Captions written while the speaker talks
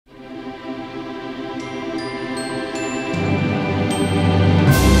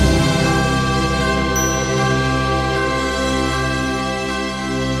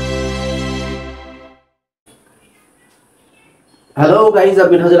Hello guys,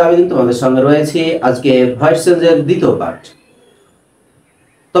 আমি হাজির আবেদিন তোমাদের সঙ্গে রয়েছে আজকে ভয়েস চেঞ্জের দ্বিতীয় পার্ট।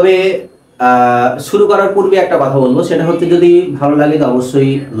 তবে শুরু করার পূর্বে একটা কথা বলবো, সেটা হচ্ছে যদি ভালো লাগে তো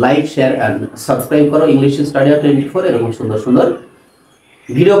অবশ্যই লাইক, শেয়ার অ্যান্ড সাবস্ক্রাইব করো ইংলিশ স্টাডি 24 এরকম সুন্দর সুন্দর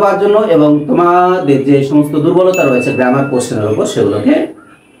ভিডিও পাওয়ার জন্য, এবং তোমাদের যে সমস্ত দুর্বলতা রয়েছে গ্রামার কোশ্চেনের উপর সেগুলোকে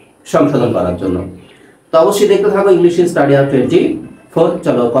সংশোধন করার জন্য। তো অবশ্যই দেখতে থাকো ইংলিশ স্টাডি 24।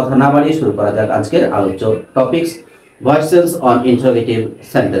 চলো কথা না বাড়িয়ে শুরু করা যাক আজকের আলোচ্য topics, voices on interrogative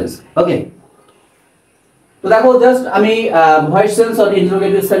sentence. ওকে, তো দেখো জাস্ট আমি ভয়েসেস অন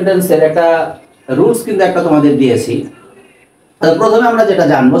ইন্টারোগেটিভ সেন্টেন্সের একটা রুলস কিন্তু একটা তোমাদের দিয়েছি। প্রথমে আমরা যেটা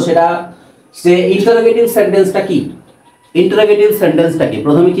জানবো সেটা যে ইন্টারোগেটিভ সেন্টেন্সটা কি। ইন্টারোগেটিভ সেন্টেন্সটা কি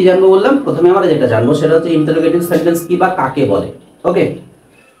প্রথমে কি জানবো বললাম, প্রথমে আমরা যেটা জানবো সেটা হচ্ছে ইন্টারোগেটিভ সেন্টেন্স কি বা কাকে বলে। ওকে,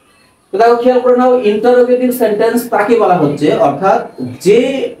 তো দেখো খেয়াল করে নাও, ইন্টারোগেটিভ সেন্টেন্স কাকে বলা হচ্ছে, অর্থাৎ যে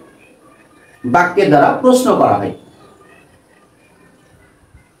বাক্যের দ্বারা প্রশ্ন করা হয়।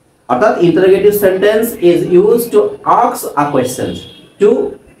 অর্থাৎ interrogative sentence is used to ask a question to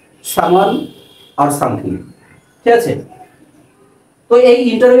someone or something. ঠিক আছে, তো এই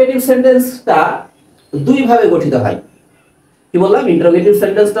ইন্টারোগেটিভ সেন্টেন্সটা দুই ভাবে গঠিত হয়। কি বললাম, ইন্টারোগেটিভ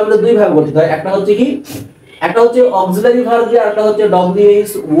সেন্টেন্সটা আমাদের দুই ভাবে গঠিত হয়। একটা হচ্ছে কি, একটা হচ্ছে অক্সিলারি ভার্ব দিয়ে, আর একটা হচ্ছে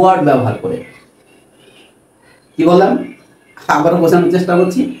ডব্লিউএইচ ওয়ার্ড ব্যবহার করে। কি বললাম, আবার বোঝানোর চেষ্টা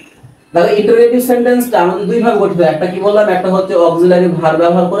করছি। দেখো ইন্টারোগেটিভ সেন্টেন্সটা আমাদের দুই ভাবে গঠিত হয়। একটা কি বললাম, একটা হচ্ছে অক্সিলারি ভার্ব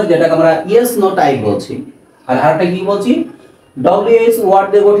ব্যবহার করে, যেটাকে আমরা ইয়েস নো টাইপ বলছি, আর আরেকটা কি বলছি, ডব্লিউএইচ ওয়ার্ড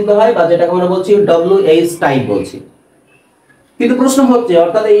দিয়ে গঠিত হয়, বা যেটাকে আমরা বলছি ডব্লিউএইচ টাইপ বলছি। কিন্তু প্রশ্ন হচ্ছে,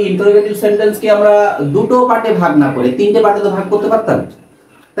 অর্থাৎ এই ইন্টারোগেটিভ সেন্টেন্সকে আমরা দুটো পার্টে ভাগ না করে তিনটে পার্টে তো ভাগ করতে পারতাম,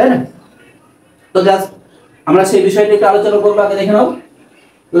 তাই না? তো জাস্ট আমরা সেই বিষয়টা একটু আলোচনা করবো। আগে দেখে নাও,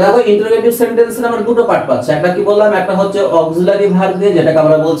 দেখো ইন্টারোগেটিভ সেন্টেন্সের আমরা দুটো পার্ট পাচ্ছি। একটা কি বললাম, একটা হচ্ছে অক্সিলারি ভার্ব দিয়ে, যেটাকে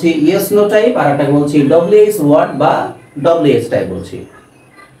আমরা বলছি ইয়েস নো টাইপ, আর একটা বলছি ডব্লিউএইচ ওয়ার্ড বা ডব্লিউএইচ টাইপ বলছি।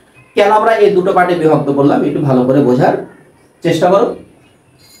 কেন আমরা এই দুটো পার্টে বিভক্ত করলাম একটু ভালো করে বোঝার চেষ্টা করো।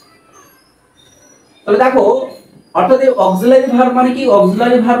 তাহলে দেখো, অর্থাৎ এই অক্সিলারি ভার্ব মানে কি,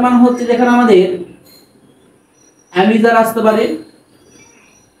 অক্সিলারি ভার্ব মানে হচ্ছে যেখানে আমাদের অ্যামিজার আসতে পারে,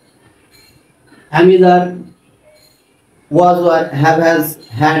 am is are, was were, have has,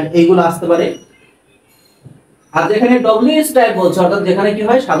 had এইগুলো আসতে পারে। আর যেখানে ডব্লিউএইচ টাইপ বলছে, অর্থাৎ যেখানে কি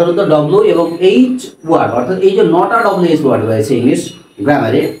হয় সাধারণত ডব্লিউ এবং এইচ ওয়ার্ড, অর্থাৎ এই যে নটা ডব্লিউএইচ ওয়ার্ড রয়েছে ইংলিশ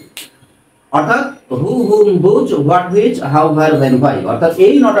গ্রামারে, অর্থাৎ হু, হুম, whose, what, which, how, where, when, why, অর্থাৎ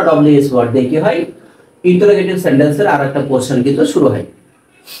এই নটা ডব্লিউএইচ ওয়ার্ড দিয়ে কি হয় ইন্টারোগেটিভ সেন্টেন্সের আরেকটা পোরশন কিন্তু শুরু হয়।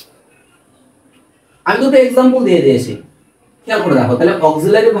 আমি দুটো एग्जांपल দিয়ে দিয়েছি, খেয়াল করে দেখো। তাহলে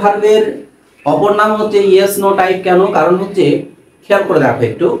অক্সিলারি ভার্বের অপর নাম হচ্ছে ইয়েস নো টাইপ। কেন? কারণ হচ্ছে খেয়াল করে দেখো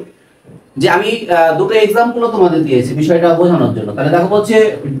একটু, যে আমি দুটো एग्जांपल তোমাদের দিয়েছি বিষয়টা বোঝানোর জন্য। তাহলে দেখো বলছে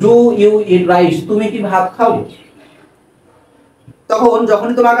ডু ইউ ইট রাইস, তুমি কি ভাত খাও? তখন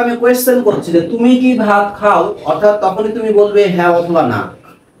যখনই তোমাকে আমি কোয়েশ্চেন করছি যে তুমি কি ভাত খাও, অর্থাৎ তখনই তুমি বলবে হ্যাঁ অথবা না।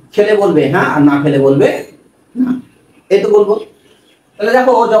 খেলে বলবে হ্যাঁ, আর না খেলে বলবে না, এই তো বলবো। তাহলে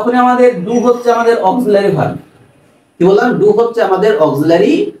দেখো, যখনই আমাদের ডু হচ্ছে আমাদের অক্সিলারি ভার্ব, কি বললাম, ডু হচ্ছে আমাদের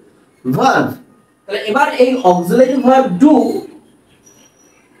অক্সিলারি ভার্ব। তাহলে এবার এই অক্সিলারি ভার্ব ডু,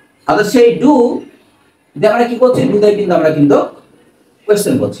 অর্থাৎ সেই ডু যে আমরা কি করছি, ডু দিয়ে কিন্তু আমরা কিন্তু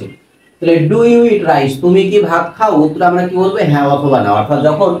কোয়েশ্চেন করছি। তাহলে ডু ইউ ইট রাইস, তুমি কি ভাত খাও, উত্তর আমরা কি বলবো হ্যাঁ অথবা না। অর্থাৎ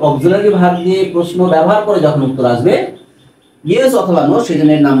যখন অক্সিলারি ভার্ব দিয়ে প্রশ্ন ব্যবহার করে যখন উত্তর আসবে ইয়েস অথবা নো,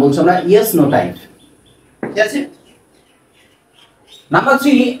 সেজন্য এর নাম বলছি আমরা ইয়েস নো টাইপ। ঠিক আছে, number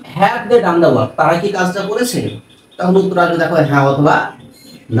 3, have they done the work, তারা কি কাজটা করেছে, তখন উত্তর আসবে দেখো হ্যাঁ অথবা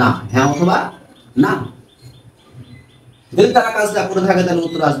না, হ্যাঁ অথবা না। যদি তারা কাজটা করে থাকে তাহলে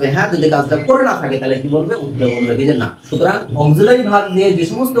উত্তর আসবে হ্যাঁ, যদি কাজটা করে না থাকে তাহলে কি বলবে, উত্তর বলবে কি যে না। সুতরাং অক্সিলারি ভার্ব দিয়ে যে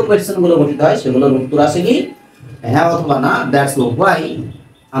সমস্ত কোয়েশ্চেন গুলো গঠিত হয় সেগুলোর উত্তর আসে কি হ্যাঁ অথবা না। দ্যাটস হোয়াই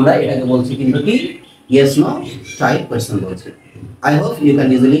আমরা এটাকে বলছি কিন্তু কি ইয়েস নো টাইপ কোয়েশ্চেন বলছি। I hope you can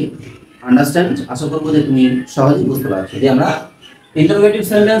easily understand. আশা করবো যে তুমি সহজেই বুঝতে পারছো যে আমরা ইন্টারোগেটিভ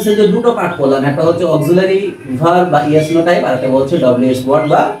সেন্টেন্সের যে দুটো পার্ট করলাম, একটা হচ্ছে অক্সিলারি ভার্ব বা ইয়েস নো টাইপ, আর একটা হচ্ছে ডব্লিউএইচ ওয়ার্ড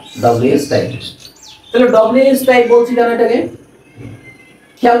বা ডব্লিউএইচ টাইপ। তাহলে ডব্লিউএইচ টাইপ বলছি কেন এটাকে,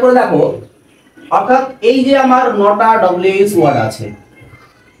 খেয়াল করে দেখো। অর্থাৎ এই যে আমার নটা ডব্লিউএইচ ওয়ার্ড আছে,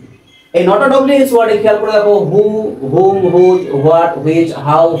 এই নটা ডব্লিউএইচ ওয়ার্ডে খেয়াল করে দেখো হু, হুম, whose, what, which,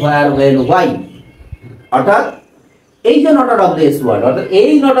 how, where, when, why, অর্থাৎ এই যে নটা ডব্লিউএইচ ওয়ার্ড, অর্থাৎ এই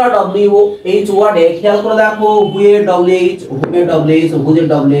নটা ডব্লিউএইচ ওয়ার্ডে খেয়াল করে দেখো হুয়ে WH, হুমে WH, হুজে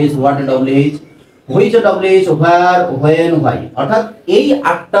WH, হোয়াটে WH, হুইচে WH, where, when, why, অর্থাৎ এই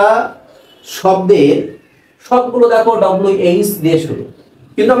 8টা শব্দের সবগুলো দেখো ডব্লিউএইচ দিয়ে শুরু।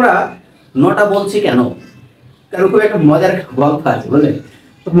 কিন্তু আমরা নটা বলছি কেন? কারণ খুব একটা মজার গল্প আছে, বুঝলে?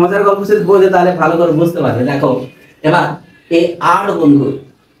 তো মজার গল্প যদি বোঝে তাহলে ভালো করে বুঝতে পারবে। দেখো এবার এই 8 বন্ধু,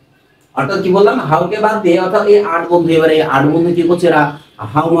 অর্থাৎ কি বললাম হাউকে বাদ দিয়ে, অর্থাৎ এই 8 বন্ধু, এবারে এই 8 বন্ধু কি করছে, এরা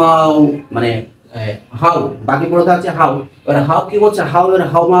হাউ মাউ মানে হাউ, বাকি পড়ে আছে হাউ, এবারে হাউ কি করছে, হাউ এর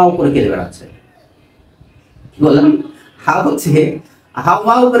হাউ মাউ করে কেঁদে বেড়াচ্ছে। কি বললাম, হাউ হচ্ছে হাউ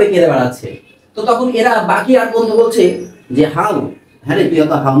মাউ করে কেঁদে বেড়াচ্ছে। তো তখন এরা বাকি 8 বন্ধু বলছে যে হাউ, হ্যাঁ রে তুই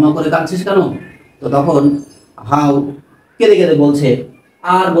এত হাউ মাউ করে কাঁদছিস কেন? তো তখন হাউ কেঁদে কেঁদে বলছে,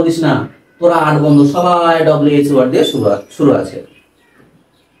 আর বলিস না, তোরা 8 বন্ধু সবাই ডব্লিউএইচ ওয়ার্ড দিয়ে শুরু আছে।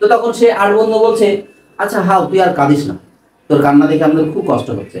 তো তখন সে 8 বন্ধু বলছে, আচ্ছা হাউ তুই আর কাঁদিস না, তোর কান্না দেখে আমাদের খুব কষ্ট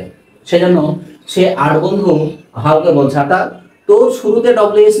হচ্ছে। সেজন্য সে 8 বন্ধু হাউকে বলছে, অর্থাৎ তোর শুরুতে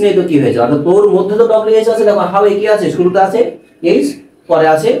ডব্লিউএইচ নেই তো কি হয়েছে, অর্থাৎ তোর মধ্যে তো ডব্লিউএইচ আছে, দেখো হাউ কি আছে, শুরুতে আছে এইচ, পরে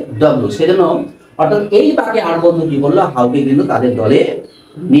আছে ডব্লিউ। সেজন্য অর্থাৎ এই বাকি 8 বন্ধু কি বললো, হাউকে কিন্তু তাদের দলে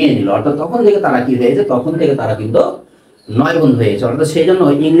নিয়ে নিল। অর্থাৎ তখন থেকে তারা কি হয়েছে, তখন থেকে তারা কিন্তু 9 বন্ধু হয়েছে। অর্থাৎ সেই জন্য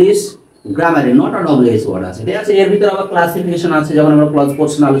English গ্রামারে not a WH word আছে, ঠিক আছে। এর ভিতরে আবার ক্লাসিফিকেশন আছে, যখন আমরা ক্লাস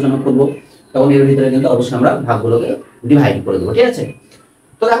পোর্শন আলোচনা করবো তখন এর ভিতরে কিন্তু অবশ্যই আমরা ভাগগুলোকে ডিভাইড করে দেবো, ঠিক আছে।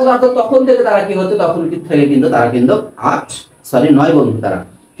 তো দেখো অর্থাৎ তখন থেকে তারা কি হচ্ছে, তখন থেকে কিন্তু তারা কিন্তু 9 বন্ধু তারা,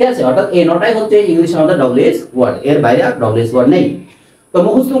 ঠিক আছে। অর্থাৎ এই 9টাই হচ্ছে ইংলিশের মধ্যে ডব্লিউএইচ ওয়ার্ড, এর বাইরে আর ডব্লিউএইচ ওয়ার্ড নেই। তো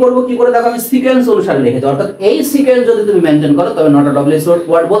মুখস্থ করবো কি করে, দেখো আমি সিকোয়েন্স অনুসারে লিখেছি, অর্থাৎ এই সিকোয়েন্স যদি তুমি মেনটেন করো তবে 9টা ডব্লিউএইচ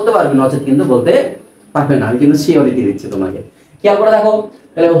ওয়ার্ড বলতে পারবে, নচেত কিন্তু বলতে পারবে না। আমি কিন্তু সিওরিটি দিচ্ছি তোমাকে, খেয়াল করে দেখো।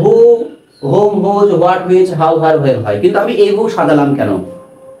 তাহলে হু, home, whose, what, which, how, হার, হোয়ার হয়, কিন্তু আমি এই হু সাজালাম কেন,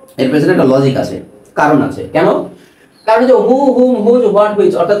 এর পেছনে একটা লজিক আছে, কারণ আছে। কেন? কারণ যে হু, হুম, হুজ, হোয়াট,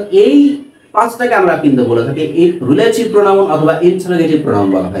 হুইচ, অর্থাৎ এই 5টাকে আমরা কিন্তু বলে থাকি রিলেটিভ প্রোনাউন অথবা ইন্টারোগেটিভ প্রোনাউন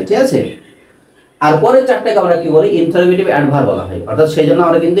বলা হয়, ঠিক আছে। আর পরের 4টাকে আমরা কি বলি, ইন্টারোগেটিভ অ্যাডভার্ব বলা হয়। অর্থাৎ সেই জন্য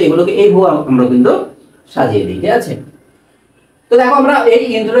আমরা কিন্তু এগুলোকে এই হু আমরা কিন্তু সাজিয়ে দিই, ঠিক আছে। তো দেখো আমরা এই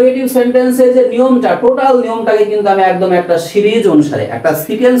ইন্টারোগেটিভ সেন্টেন্সের যে নিয়মটা, টোটাল নিয়মটাকে কিন্তু আমি একদম একটা সিরিজ অনুসারে, একটা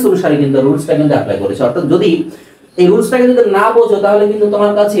সিকোয়েন্স অনুসারে কিন্তু রুলসটা কিন্তু অ্যাপ্লাই করেছি। অর্থাৎ যদি এই রুলসটাকে যদি না বোঝো তাহলে কিন্তু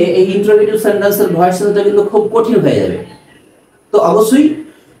তোমার কাছে এই ইন্টারোগেটিভ সেন্টেন্সের ভয়েসটা কিন্তু খুব কঠিন হয়ে যাবে। তো অবশ্যই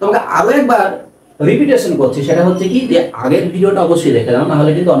তোমাকে আরো একবার রিপিটেশন করছি, সেটা হচ্ছে কি যে আগের ভিডিওটা অবশ্যই দেখে নাও,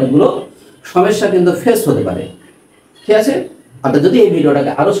 নাহলে কিন্তু অনেকগুলো সমস্যা কিন্তু ফেস হতে পারে, ঠিক আছে। অর্থাৎ যদি এই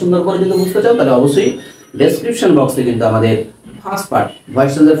ভিডিওটাকে আরো সুন্দর করে যদি বুঝতে চাও তাহলে অবশ্যই ডেসক্রিপশন বক্সে কিন্তু আমাদের ফার্স্ট পার্ট,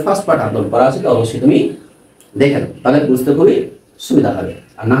 ভয়েস চেঞ্জের ফার্স্ট পার্ট আপলোড করা আছে, তো অবশ্যই তুমি দেখে নাও, তাহলে বুঝতে খুবই সুবিধা হবে।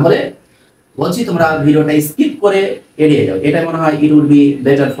 আর না হলে বলছি তোমরা ভিডিওটা স্কিপ করে এড়িয়ে যাও, এটাই মনে হয় it would be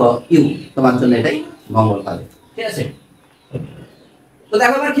better for you, তোমার জন্য এটাই মঙ্গল পাবে, ঠিক আছে। তো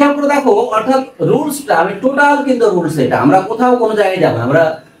দেখো এবার খেয়াল করে দেখো, অর্থাৎ রুলসটা আমি টোটাল কিন্তু রুলস, এটা আমরা কোথাও কোনো জায়গায় যাব না,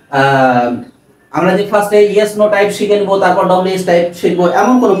 আমরা যে ফার্স্টে ইয়েস নো টাইপ শিখে নেবো, তারপর ডব্লিউএস টাইপ শিখবো,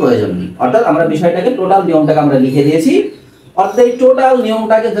 এমন কোনো প্রয়োজন নেই। অর্থাৎ আমরা বিষয়টাকে টোটাল নিয়মটাকে আমরা লিখে দিয়েছি। অর্থাৎ এই টোটাল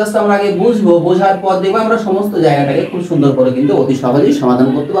নিয়মটাকে জাস্ট আমরা আগে বুঝবো, বোঝার পর দেখবো আমরা সমস্ত জায়গাটাকে খুব সুন্দর করে কিন্তু অতি সহজেই সমাধান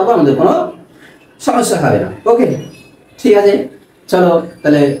করতে পারবো, আমাদের কোনো সমস্যা হবে না। ওকে, ঠিক আছে, চলো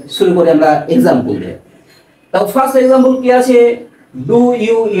তাহলে শুরু করি আমরা এক্সাম্পল দিয়ে। তাও ফার্স্ট এক্সাম্পল কি আছে, ডু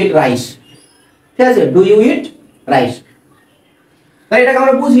ইউ ইট রাইস, ঠিক আছে, ডু ইউ ইট রাইস। তাই এটাকে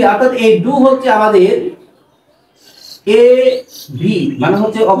আমরা বুঝি, অর্থাৎ এই ডু হচ্ছে আমাদের এ ভি, মানে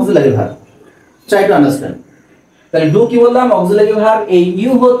হচ্ছে auxiliary verb, try to understand. তাহলে ডু কি বললাম, অক্সিলারি ভার্ব। এই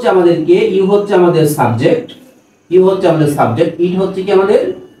ইউ হচ্ছে আমাদের কে, ইউ হচ্ছে আমাদের সাবজেক্ট, ইউ হচ্ছে আমাদের সাবজেক্ট, ইট হচ্ছে কি আমাদের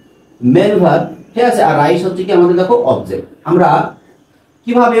মেন ভার্ব, ঠিক আছে। আর রাইস হচ্ছে কি আমাদের দেখো অবজেক্ট। আমরা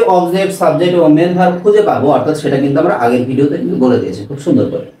কিভাবে অবজেক্ট, সাবজেক্ট এবং মেন ভার্ব খুঁজে পাবো, অর্থাৎ সেটা কিন্তু আমরা আগের ভিডিওতে কিন্তু বলে দিয়েছি খুব সুন্দর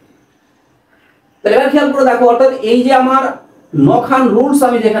করে। তাহলে এবার খেয়াল করে দেখো, অর্থাৎ এই যে আমার 9খান রুলস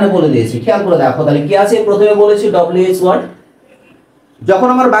আমি যেখানে বলে দিয়েছি, খেয়াল করে দেখো তাহলে কি আছে। প্রথমে বলেছি ডব্লিউএইচ ওয়ার্ড, যখন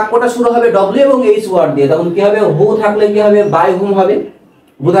আমার বাক্যটা শুরু হবে ডব্লিউ এবং এইচ ওয়ার্ড দিয়ে, তখন কি হবে, হু থাকলে কি হবে, বাই হুম হবে,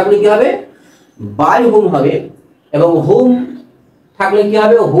 হু থাকলে কি হবে, বাই হুম হবে, এবং হুম থাকলে কি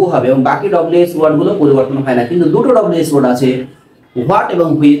হবে, হু হবে, এবং বাকি ডব্লিউএইচ ওয়ার্ড গুলো পরিবর্তন হয় না। কিন্তু দুটো ডব্লিউএইচ ওয়ার্ড আছে, হোয়াট এবং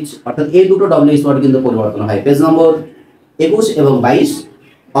হুইচ, অর্থাৎ এই দুটো ডব্লিউএইচ ওয়ার্ড কিন্তু পরিবর্তন হয়। পেজ নম্বর 21 এবং 22,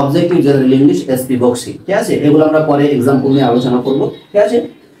 objective general English SP Bakshi, ঠিক আছে। এগুলো আমরা পরে एग्जांपल নিয়ে আলোচনা করব, ঠিক আছে।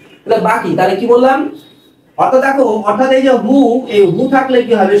 তাহলে বাকি তাহলে কি বললাম, অর্থাৎ দেখো, অর্থাৎ এই যে হু, এই হু থাকলে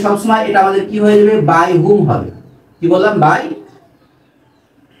কি হবে, সব সময় এটা আমাদের কি হয়ে যাবে, বাই হুম হবে। কি বললাম, বাই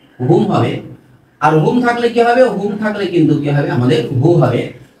হুম হবে। আর হুম থাকলে কি হবে, হুম থাকলে কিন্তু কি হবে, আমাদের হু হবে।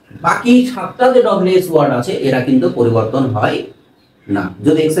 বাকি 7টা যে ডব্লিউএইচ ওয়ার্ড আছে এরা কিন্তু পরিবর্তন হয় না,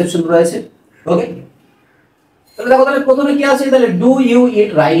 যদি এক্সেপশন রয়েছে। ওকে, তাহলে দেখো তাহলে প্রথমে কি আছে, তাহলে ডু ইউ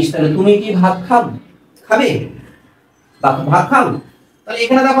ইট রাইস, তাহলে তুমি কি ভাত খাবে বা ভাত খাও। তাহলে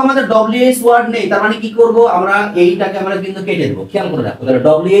এখানে দেখো আমাদের ডব্লিউএইচ ওয়ার্ড নেই, তার মানে কি করব, আমরা এইটাকে আমরা কিন্তু কেটে দেব। খেয়াল করে দেখো, তাহলে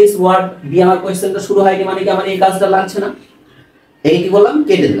ডব্লিউএইচ ওয়ার্ড দিয়ে আমার কোশ্চেনটা শুরু হয়নি, মানে কি আমার এই কাজটা লাগছে না, এই কি বললাম,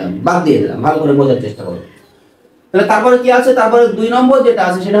 কেটে দিলাম, বাদ দিয়ে দিলাম, ভালো করে বোঝার চেষ্টা করো। তাহলে তারপরে কি আছে, তারপরে 2 নম্বর যেটা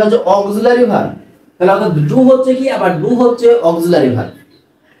আছে সেটা হচ্ছে অক্সিলারি ভার্ব। তাহলে আমাদের ডু হচ্ছে কি, আবার ডু হচ্ছে অক্সিলারি ভার্ব।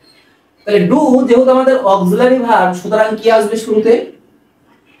 তাহলে ডু যেহেতু আমাদের অক্সিলারি ভার্ব, সুতরাং কি আসবে শুরুতে?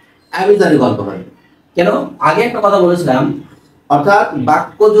 অ্যামিজারি গল্প হবে। কেন? আগে একটা কথা বলেছিলাম, অর্থাৎ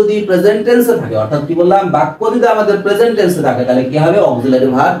বাক্য যদি প্রেজেন্ট টেন্সে থাকে, অর্থাৎ কি বললাম, বাক্য যদি আমাদের প্রেজেন্ট টেন্সে থাকে তাহলে কি হবে? অক্সিলারি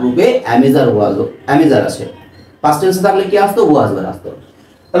ভার্ব রূপে অ্যামিজার ওয়াজ, অ্যামিজার আসে। পাস্ট টেন্সে থাকলে কি আসতো? ওয়াজ বার আসতো।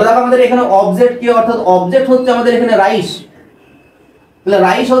 তাহলে দেখো আমাদের এখানে অবজেক্ট কি, অর্থাৎ অবজেক্ট হচ্ছে আমাদের এখানে রাইস। তাহলে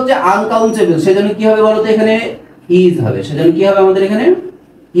রাইস হচ্ছে আনকাউন্টেবল, সেজন্য কি হবে বলতো? এখানে ইজ হবে। সেজন্য কি হবে আমাদের এখানে?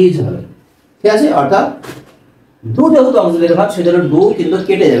 ইজ হবে। ঠিক আছে? অর্থাৎ ডু যেহেতু অক্সিলারি ভার্ব, সেজন্য ডু কিন্তু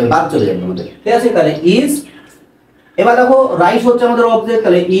কেটে যাবে, বাদ চলে যাবে আমাদের। ঠিক আছে? তাহলে ইজ। এবার দেখো রাইস হচ্ছে আমাদের অবজেক্ট,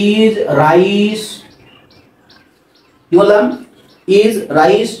 তাহলে ইজ রাইস, কি বললাম? Is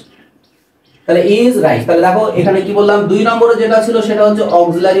rice. তাহলে ইজ রাইস। তাহলে দেখো এখানে কি বললাম, 2 নম্বরে যেটা ছিল সেটা হচ্ছে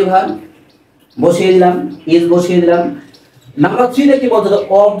অক্সিলারি ভার্ব, বসিয়ে দিলাম, ইজ বসিয়ে দিলাম। নাম্বার 3 তে কি বলতো?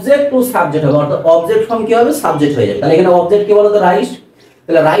 অবজেক্ট টু সাবজেক্ট হবে, অর্থাৎ অবজেক্ট ফর্ম কি হবে? সাবজেক্ট হয়ে যাবে। তাহলে এখানে অবজেক্ট কি বলতো? রাইস।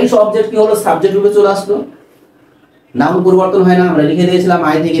 তাহলে রাইস অবজেক্ট কি হলো? সাবজেক্ট রূপে চলে আসলো। নাম পরিবর্তন হয় না, আমরা লিখে দিয়েছিলাম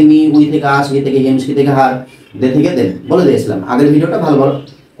আই থেকে মি, উই থেকে আস, হি থেকে হিম, সি থেকে হার, দে থেকে দেন, বলে দিয়েছিলাম আগের ভিডিওটা, ভালো ভালো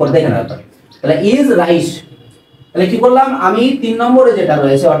করে দেখে নেওয়ার পর। তাহলে ইজ রাইস। তাহলে কি করলাম আমি? 3 নম্বরে যেটা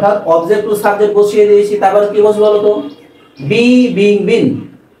রয়েছে, অর্থাৎ অবজেক্ট টু সাবজেক্ট বসিয়ে দিয়েছি। তারপর কি বসবে বলতো? Be being been.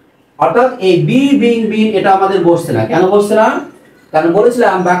 অর্থাৎ এই বি বিং বিন এটা আমাদের বসছে না। কেন বসছে না? কারণ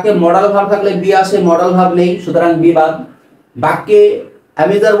বলেছিলাম বাক্যে মডাল ভার্ব থাকলে বি আসে, মডাল ভার্ব নেই, সুতরাং বি বাদ। বাক্যে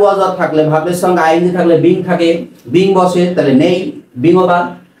অ্যামিজার ওয়াজ আর থাকলে, ভার্বের সঙ্গে আইএনজি থাকলে বিং থাকে, বিং বসে, তাহলে নেই, বিং ও বাদ।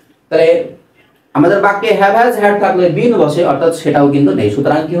 তাহলে আমাদের বাক্যে হ্যাভ হ্যাজ হ্যাড থাকলে বিন বসে, অর্থাৎ সেটাও কিন্তু নেই।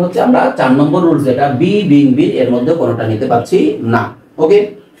 সুতরাং কি হচ্ছে? আমরা 4 নম্বর রুলস যেটা বি বিং বিন, এর মধ্যে কোনোটা নিতে পারছি না। ওকে?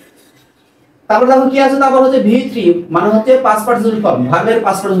 তারপর দেখো কি আছে, তারপর হচ্ছে V3, মানে হচ্ছে পাস্ট পার্টিসিপল ফর্ম, ভার্বের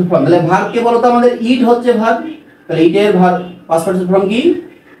পাস্ট পার্টিসিপল ফর্ম। তাহলে ভার্ব কে বলতো আমাদের? ইট হচ্ছে ভার্ব। তাহলে ইটের ভার্ব পাস্ট পার্টিসিপল ফর্ম কি?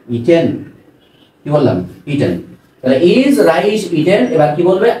 ইটেন। কি বললাম? ইটেন। তাহলে ইজ রাইস ইটেন। এবার কি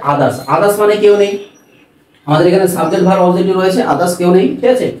বলবে? আদার্স। আদার্স মানে কেউ নেই, আমাদের এখানে সাবজেক্ট ভার্ব অবজেক্টিভ রয়েছে, আদার্স কেউ নেই। ঠিক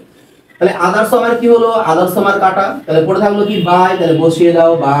আছে? তাহলে আদার্স আমার কি হলো? আদার্স আমার কাটা। তাহলে পড়ে থাকলো কি? বাই। তাহলে বসিয়ে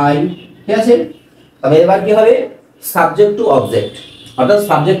দাও বাই। ঠিক আছে? তবে এবার কি হবে? সাবজেক্ট টু অবজেক্ট, অর্থাৎ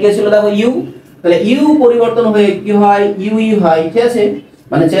সাবজেক্ট কে ছিল দেখো ইউ, তাহলে ইউ পরিবর্তন হয়ে কি হয়? ইউ ই হয়। ঠিক আছে?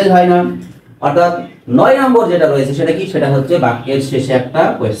 মানে চেঞ্জ হয় না। অর্থাৎ 9 নম্বর যেটা রয়েছে সেটা কি? সেটা হচ্ছে বাক্যের শেষে একটা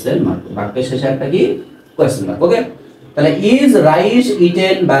কোয়েশ্চেন মার্ক। বাক্যের শেষে একটা কি? Question mark. ওকে? তাহলে is rice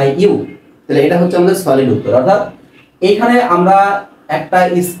eaten by you. তাহলে এটা হচ্ছে আমাদের সলিড উত্তর। অর্থাৎ এখানে আমরা একটা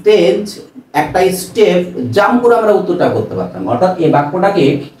স্টেপ জাম্প করে আমরা উত্তরটা করতে পারতাম। অর্থাৎ এই বাক্যটাকে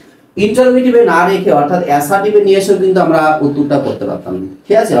ইন্টারোগেটিভে না রেখে, অর্থাৎ অ্যাসার্টিভে নিয়ে এসেও কিন্তু আমরা উত্তরটা করতে পারতাম।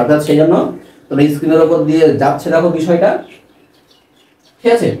 ঠিক আছে? অর্থাৎ সেই জন্য তোমরা স্ক্রিনের উপর দিয়ে যাচ্ছে দেখো বিষয়টা।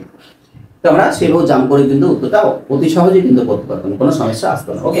 ঠিক আছে? তো আমরা সেভাবে জাম্প করে কিন্তু উত্তরটা অতি সহজেই কিন্তু করতে পারতাম, কোনো সমস্যা আসতো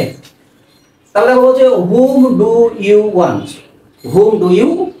না। ওকে? তাহলে দেখো হচ্ছে whom do you want. Whom do you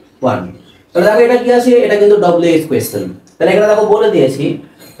want. তাহলে দেখো এটা কি আছে? এটা কিন্তু ডব্লিউএইচ কোয়েশ্চেন। তাহলে এখানে দেখো বলে দিয়েছি,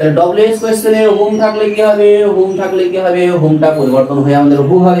 তাহলে ডব্লিউএইচ কোয়েশ্চেনে হুম থাকলে কি হবে? হুম থাকলে কি হবে? হুমটা পরিবর্তন হয়ে আমাদের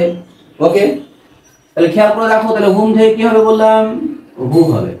হু হবে। ওকে? তাহলে খেয়াল করে দেখো, তাহলে হুম থেকে কি হবে বললাম? হু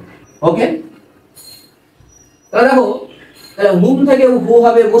হবে। ওকে? তাহলে দেখো, তাহলে হুম থেকে হু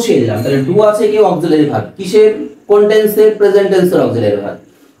হবে, বসিয়ে দিলাম। তাহলে ডু আছে কি? Auxiliary verb. কিসের? কোন টেন্সের? প্রেজেন্ট টেন্সের অক্সিলারি ভার্ব।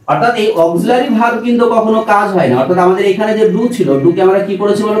 অর্থাৎ এই অক্সিলারি ভার্ব কিন্তু কখনো কাজ হয় না। অর্থাৎ আমাদের এখানে যে ডু ছিল, ডুকে আমরা কি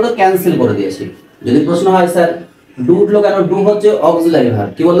করেছি বলতো? ক্যান্সেল করে দিয়েছি। যদি প্রশ্ন হয় স্যার ডু উঠলো কেন? ডু হচ্ছে অক্সিলারি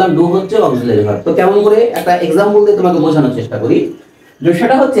ভার্ব। কি বললাম? ডু হচ্ছে অক্সিলারি ভার্ব। তো কেমন করে একটা এক্সাম্পল দিয়ে তোমাকে বোঝানোর চেষ্টা করি। যে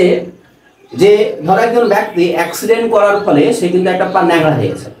সেটা হচ্ছে যে ধরো একজন ব্যক্তি অ্যাক্সিডেন্ট করার ফলে সে কিন্তু একটা পা ন্যাংরা হয়ে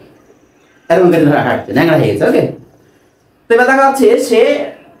গেছে, এরকম কিন্তু হাঁটছে, ন্যাংরা হয়ে গেছে। ওকে? তো এবার দেখা যাচ্ছে সে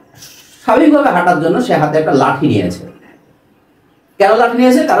স্বাভাবিকভাবে হাঁটার জন্য সে হাতে একটা লাঠি নিয়েছে। কেন লাঠি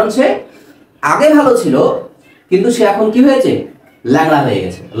নিয়েছে? কারণ সে আগে ভালো ছিল, কিন্তু সে এখন কি হয়েছে? ল্যাংড়া হয়ে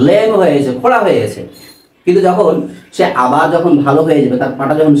গেছে, লেম হয়ে গেছে, খোড়া হয়ে গেছে। কিন্তু যখন সে আবার যখন ভালো হয়ে যাবে, তার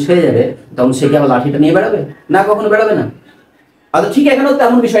পাটা যখন সেরে যাবে, তখন সে কি আবার লাঠিটা নিয়ে বেড়াবে? না, কখনো বেড়াবে না। অর্থাৎ ঠিক এখানেও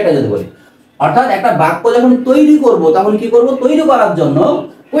তেমন বিষয়টা যদি বলি, অর্থাৎ একটা বাক্য যখন তৈরি করব তখন কি করব? তৈরি করার জন্য,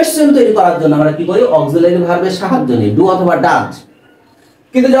 কোয়েশ্চেন তৈরি করার জন্য আমরা কি করি? অক্সিলারি ভার্বের সাহায্য নিই, ডু অথবা ডাজ।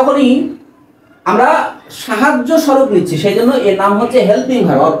 কিন্তু যখনই আমরা সাহায্য স্বরূপ নিচ্ছি, সেই জন্য এর নাম হচ্ছে হেল্পিং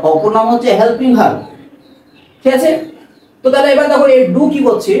ভার্ব, অপর নাম হচ্ছে হেল্পিং ভার্ব। ঠিক আছে? তো তাহলে এবার দেখো এই ডু কি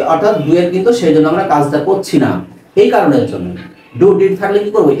করছি? অর্থাৎ ডু এর কিন্তু সেই জন্য আমরা কাজটা করছি না, এই কারণের জন্য। ডু ডিড থাকলে কি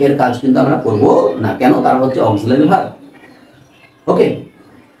করব? এর কাজ কিন্তু আমরা করব না। কেন? তার হচ্ছে অক্সিলারি ভার্ব। ওকে?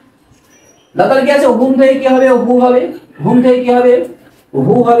 তাহলে কি আছে? হুম থেকে কি হবে? হু হবে। হুম থেকে কি হবে?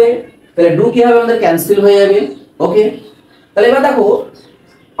 হু হবে। তাহলে ডু কি হবে? আমাদের ক্যান্সেল হয়ে যাবে। ওকে? তাহলে এবার দেখো,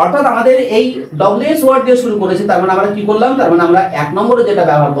 অর্থাৎ আমাদের এই ডব্লিউএস ওয়ার্ড দিয়ে শুরু করেছে, তার মানে আমরা কি করলাম, তার মানে আমরা এক নম্বরে যেটা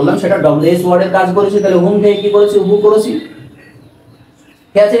ব্যবহার করলাম সেটা ডব্লিউএস ওয়ার্ডের কাজ করেছি। তাহলে হুম থেকে কি করেছি, হু করেছি,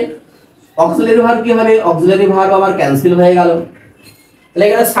 ঠিক আছে। অক্সিলারি ভার্ব কি হবে, অক্সিলারি ভার্ব আমার ক্যান্সেল হয়ে গেল। তাহলে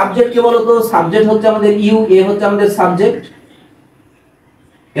এখানে সাবজেক্ট কি বলতো, সাবজেক্ট হচ্ছে আমাদের ইউ, এ হচ্ছে আমাদের সাবজেক্ট,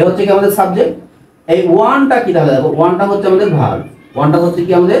 এ হচ্ছে কি আমাদের সাবজেক্ট। এই ওয়ানটা কি, তাহলে দেখো ওয়ানটা হচ্ছে আমাদের ভার্ব, ওয়ানটা হচ্ছে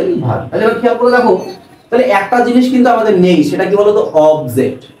কি আমাদের ভার্ব। তাহলে এবার খেয়াল করে দেখো, তাহলে একটা জিনিস কিন্তু আমাদের নেই, সেটা কি বলতো,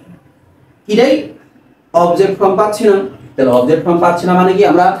 অবজেক্ট। কি নেই, অবজেক্ট ফর্ম পাচ্ছি না। তাহলে অবজেক্ট ফর্ম পাচ্ছি না মানে কি,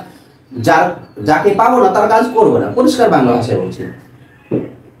 আমরা যাকে পাবো না তার কাজ করবো না, পরিষ্কার বাংলা ভাষায় বলছি।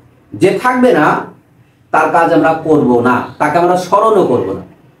 যে থাকবে না তার কাজ আমরা করব না, তাকে আমরা স্মরণও করব না।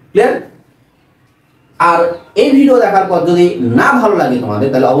 ক্লিয়ার? আর এই ভিডিও দেখার পর যদি না ভালো লাগে তোমাদের,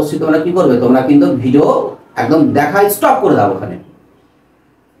 তাহলে অবশ্যই তোমরা কি করবে, তোমরা কিন্তু ভিডিও একদম দেখা স্টপ করে দাও ওখানে।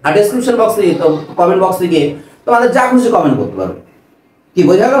 আর ডেসক্রিপশন বক্সে, তো কমেন্ট বক্সে গিয়ে তোমাদের যা খুশি কমেন্ট করতে পারো। কি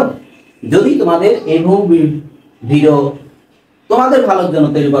বোঝা গেল? যদি তোমাদের এই ভিডিও তোমাদের ভালোর জন্য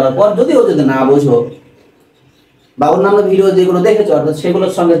তৈরি করার পর যদি না বোঝো বা অন্যান্য ভিডিও যেগুলো দেখেছো অর্থাৎ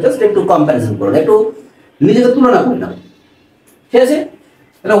সেগুলোর সঙ্গে জাস্ট একটু কম্প্যারিজন করো, একটু নিজেকে তুলনা করে নাও, ঠিক আছে।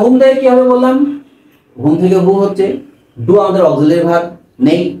 তাহলে হোম থেকে কি হবে বললাম, হোম থেকে হু হচ্ছে, ডু আমাদের অক্সিলারি ভার্ব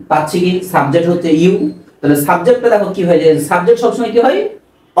নেই, পাচ্ছি কি, সাবজেক্ট হচ্ছে ইউ। তাহলে সাবজেক্টটা দেখো কি হয়, যে সাবজেক্ট সবসময় কি হয়,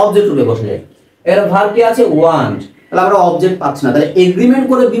 অবজেক্ট রূপে বসে যায়। এর ভার্ব কি আছে, ওয়ান্ট, তাহলে আমরা অবজেক্ট পাচ্ছি না। তাহলে এগ্রিমেন্ট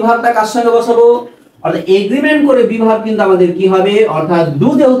করে বিভাগটা কার সঙ্গে বসাবো, অর্থাৎ এগ্রিমেন্ট করে বিভাগ কিন্তু আমাদের কি হবে, অর্থাৎ ডু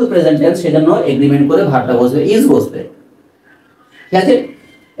যেহেতু প্রেজেন্ট টেন্স সেজন্য এগ্রিমেন্ট করে ভার্বটা বসবে, ইজ বসবে, ঠিক আছে।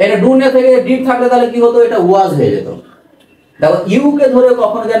 এটা ডু না থেকে ডিড থাকলে তাহলে কি হতো, এটা ওয়াজ হয়ে যেত। দেখো ইউ কে ধরে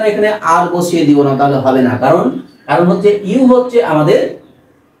কখনো যেন এখানে আর বসিয়ে দিব না, তাহলে হবে না। কারণ হচ্ছে ইউ হচ্ছে আমাদের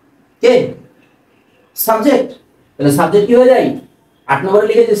কে, সাবজেক্ট। তাহলে সাবজেক্ট কি হয়ে যায়, 8 নম্বরে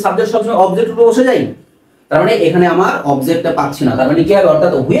লিখেছি সাবজেক্ট সবসময় অবজেক্ট উপরে বসে যায়। তার মানে এখানে আমার অবজেক্টটা পাচ্ছি না, তার মানে কি হবে,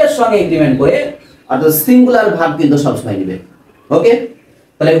 অর্থাৎ হু এর সঙ্গে এগ্রিমেন্ট করে অর্থাৎ সিঙ্গুলার ভার্ব কিন্তু সবসময় নেবে। ওকে,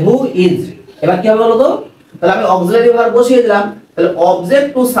 তাহলে হু ইজ, এবার কি হবে বলতো, তাহলে আমি অক্সিলারি ভার্ব বসিয়ে দিলাম। তাহলে অবজেক্ট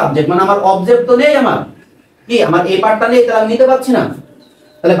টু সাবজেক্ট, মানে আমার অবজেক্ট তো নেই, আমার কি, আমার এই পার্টটা নেই, তাহলে আমি নিতে পারছি না।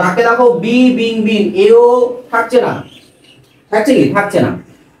 তাহলে বাকি দেখো বি বিং বিন, এও থাকছে না, থাকছে কি, থাকছে না।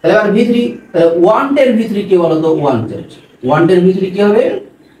 তাহলে এবার ভি3, তাহলে ওয়ান্টেড ভি3 কি বলতো, ওয়ান্টেড, ওয়ান্টেড ভি3 কি হবে,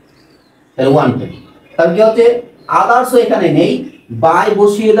 তাহলে ওয়ান্টেড। তাহলে কি হচ্ছে, আদার্স এখানে নেই, বাই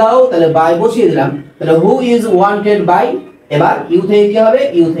বসিয়ে দাও, তাহলে বাই বসিয়ে দিলাম। তাহলে হু ইজ ওয়ান্টেড বাই, এবার ইউ থেকে কি হবে,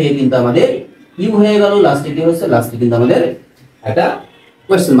 ইউ থেকে কিন্তু আমাদের ইউ হয়ে গেল, লাস্টে কি হচ্ছে, লাস্টে কিন্তু আমাদের একটা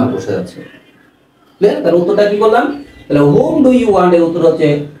কোশ্চেন মার্ক বসে যাচ্ছে। ক্লিয়ার? তার উত্তরটা কি করলাম, তাহলে whom do you want এর উত্তর হচ্ছে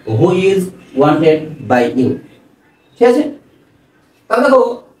who is wanted by you, ঠিক আছে। তাহলে দেখো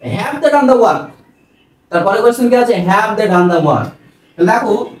have they done the work, তারপরে কোশ্চেন কি আছে, have they done the work। তাহলে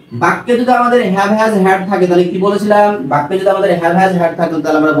দেখো বাক্যে যদি আমাদের have has had থাকে তাহলে কি বলেছিলাম, বাক্যে যদি আমাদের have has had থাকে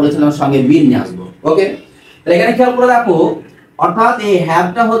তাহলে আমরা বলেছিলাম সঙ্গে been নিয়ে আসবো। ওকে, তাহলে এখানে খেয়াল করে দেখো, অর্থাৎ এই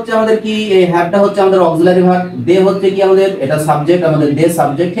হ্যাভটা হচ্ছে আমাদের কি, এই হ্যাভটা হচ্ছে আমাদের অক্সিলারি ভার্ব, দে হচ্ছে কি আমাদের এটা সাবজেক্ট, আমাদের দে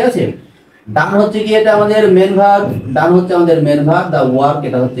সাবজেক্ট, ঠিক আছে। ডান হচ্ছে কি, এটা আমাদের মেন ভার্ব, ডান হচ্ছে আমাদের মেন ভার্ব, দা ওয়ার্ক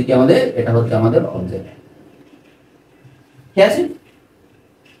এটা হচ্ছে কি আমাদের, এটা হচ্ছে আমাদের অবজেক্ট, ঠিক আছে।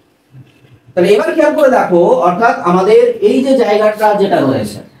 তাহলে এবার খেয়াল করে দেখো, অর্থাৎ আমাদের এই যে জায়গাটা যেটা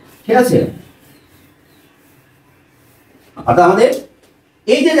রয়েছে, ঠিক আছে, অর্থাৎ আমাদের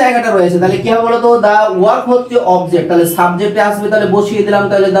এই যে জায়গাটা রয়েছে, তাহলে কি হবে বলতো, দা ওয়ার্ক হচ্ছে অবজেক্ট, তাহলে সাবজেক্টে আসবে, তাহলে বসিয়ে দিলাম,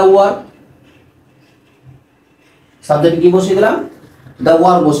 তাহলে দা ওয়ার্ক, সাবজেক্ট কি বসিয়ে দিলাম, দা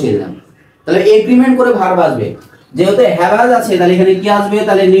ওয়ার্ক বসিয়ে দিলাম। তাহলে এগ্রিমেন্ট করে ভার্ব আসবে, যেহেতু হ্যাভ হ্যাজ আছে তাহলে এখানে কি আসবে,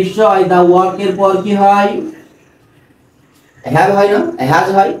 তাহলে নিশ্চয় দা ওয়ার্ক এর পর কি হয়, হ্যাভ হয় না, হ্যাজ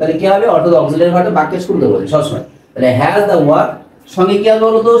হয়, তাহলে কি হবে, অর্থাৎ অক্সিলারি ভার্বটা বাক্যে শুরুতে বলে সবসময়। তাহলে হ্যাজ দা ওয়ার্ক, সঙ্গে কি আসবে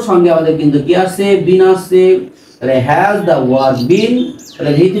বলতো, সঙ্গে আমাদের কিন্তু কি আসছে, বিন আসছে। তাহলে হ্যাজ দা ওয়ার্ক বিন,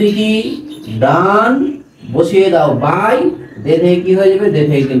 তাহলে ভিতরে কি ডান, বসিয়ে দাও বাই, দে থেকে কি হয়ে যাবে, দে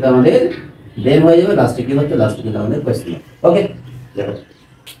থেকে কিন্তু আমাদের দেন হয়ে যাবে, লাস্টে কি হচ্ছে, লাস্টে কিন্তু আমাদের কোশ্চেন। ওকে, দেখো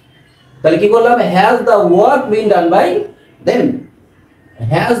তাহলে কি করলাম, has the work bin done by then,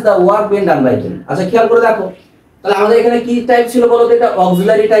 has the work bin done by দেন। আচ্ছা খেয়াল করে দেখো, তাহলে আমাদের এখানে কি টাইপ ছিল বলো তো, এটা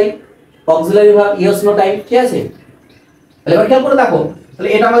auxiliary type, auxiliary verb yes no type, ঠিক আছে। তাহলে এবার খেয়াল করে দেখো, তাহলে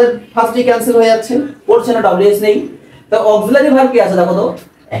এটা আমাদের ফার্স্টে ক্যান্সেল হয়ে যাচ্ছে, পড়ছে না, ডব্লিউএস নেই। তো অক্সিলারি ভার্ব কি আছে দেখো তো,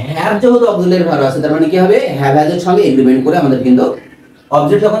 হ্যাভ যেহেতু অক্সিলারি ভার্ব আছে তার মানে কি হবে, হ্যাভ হ্যাজ এর সঙ্গে এগ্রিমেন্ট করে আমাদের কিন্তু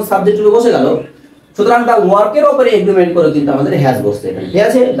অবজেক্ট যখন সাবজেক্ট রূপে বসে গেল, সুতরাং দা ওয়ার্কের উপরে এগ্রিমেন্ট করে কিন্তু আমাদের হ্যাজ বসছে এখানে, ঠিক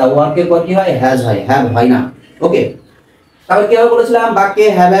আছে। দা ওয়ার্কের পর কি হয়, হ্যাজ হয়, হ্যাভ হয় না। ওকে, তাহলে কি হবে বলেছিলাম, বাক্যে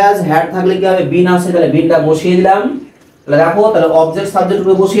হ্যাভ হ্যাজ হ্যাড থাকলে কি হবে, বিন আসে, তাহলে বিনটা বসিয়ে দিলাম। তাহলে দেখো, তাহলে অবজেক্ট সাবজেক্ট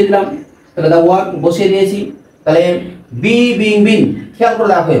রূপে বসিয়ে দিলাম, তাহলে দা ওয়ার্ক বসিয়ে দিয়েছি। তাহলে বি বিং বিন, খেয়াল করে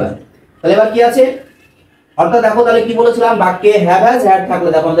দেখো এবার, তাহলে এবার কি আছে, অর্থাৎ দেখো তাহলে কি বলেছিলাম, বাক্যে হ্যাভ হ্যাজ হ্যাড থাকলে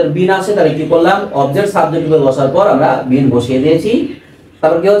দেখো আমাদের বিন আছে, তাহলে কি করলাম, অবজেক্ট সাবজেক্ট রূপে বসার পর আমরা বিন বসিয়ে দিয়েছি।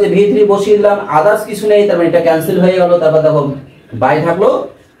 তারপর কি হচ্ছে ভি থ্রি বসিয়ে দিলাম, আদার্স কিছু নেই, তার মানে এটা ক্যান্সেল হয়ে গেল। তারপর দেখো বাই থাকলো,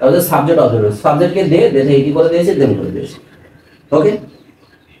 তাহলে সাবজেক্ট অবজেক্ট, সাবজেক্টকে দে দেখে কি করে দিয়েছে, দেম করে দিয়েছে। Okay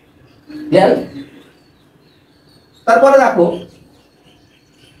clear. তারপরে দেখো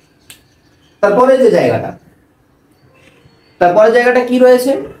তারপরে যে জায়গাটা, তারপরে জায়গাটা কি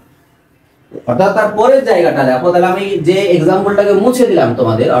রয়েছে, অর্থাৎ তারপরের জায়গাটা দেখো, তাহলে আমি যে এক্সাম্পলটাকে মুছে দিলাম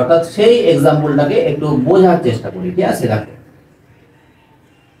তোমাদের, অর্থাৎ সেই এক্সাম্পলটাকে একটু বোঝার চেষ্টা করি। ঠিক আছে, দেখো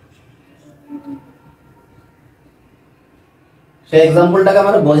সেই এক্সাম্পলটাকে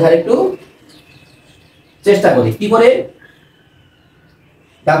আমরা বোঝার একটু চেষ্টা করি কি করে।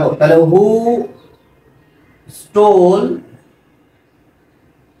 দেখো তাহলে হু স্টোল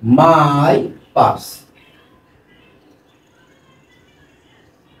মাই পার্স,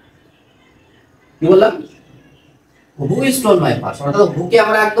 কি বললাম, হু স্টোল মাই পার্স, অর্থাৎ হুকে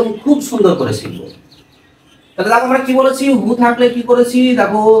আমরা একদম খুব সুন্দর করে শিখবো। তাহলে দেখো আমরা কি বলেছি, হু থাকলে কি করেছি,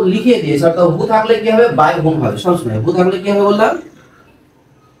 দেখো লিখে দিয়েছি, অর্থাৎ হু থাকলে কি হবে, বাই হোম হবে সবসময়। হু থাকলে কি হবে বললাম,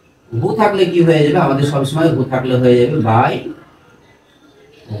 হু থাকলে কি হয়ে যাবে আমাদের সবসময়, হু থাকলে হয়ে যাবে বাই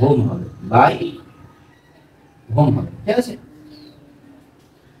হোম হবে, বাই হোম হবে। ঠিক আছে,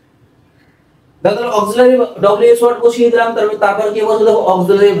 দেখো অক্সিলারি ডব্লিউএস ওয়ার্ড বসিয়ে দিলাম, তারপর কি বসবে, দেখো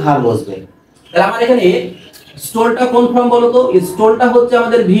অক্সিলারি ভার্ব বসবে। তাহলে আমার এখানে স্টোলটা কোন ফর্ম বলো তো, স্টোলটা হচ্ছে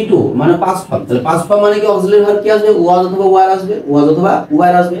আমাদের ভি2 মানে পাস্ট ফর্ম। তাহলে পাস্ট ফর্ম মানে কি অক্সিলারি ভার্ব কি আসবে, ওয়াজ অথবা ওয়্যার আসবে, ওয়াজ অথবা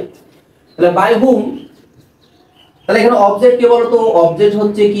ওয়্যার আসবে। তাহলে বাই হুম, তাহলে এখানে অবজেক্ট কে বলো তো, অবজেক্ট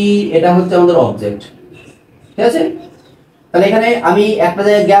হচ্ছে কি, এটা হচ্ছে আমাদের অবজেক্ট। ঠিক আছে, তাহলে এখানে আমি একটা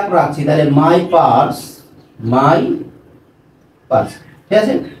জায়গায় গ্যাপ রাখছি, তাহলে মাই পার্স, মাই পার্স। ঠিক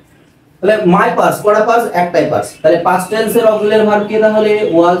আছে, তাহলে মাই পার্স, কটা পার্স, একটাই পার্স। তাহলে পাস্ট টেন্সের অক্সিলারি ভার্ব কি, তাহলে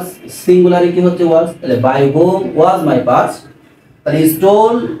ওয়াজ, সিঙ্গুলারে কি হচ্ছে ওয়াজ। তাহলে by whom was my purse, তাহলে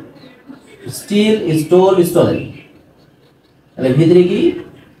স্টোল, স্টিল, স্টোল, স্টোলেন, তাহলে ভিতরে কি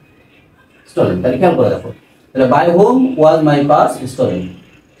স্টোলেন। তাহলে খেয়াল করে দেখো, তাহলে by whom was my purse stolen.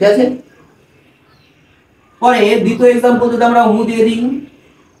 ঠিক আছে, পরে দ্বিতীয় एग्जांपल যদি আমরা হু দিয়ে দিই,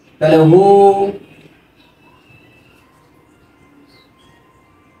 তাহলে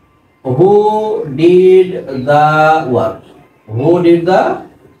who did the work, who did the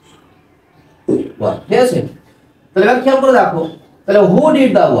work. ঠিক আছে, তাহলে এবার খেয়াল করে দেখো, তাহলে হু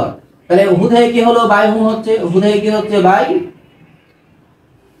ডিড দা ওয়ার্ক, তাহলে হু থেকে কি হলো, বাই হুম হচ্ছে, হু থেকে কি হচ্ছে, বাই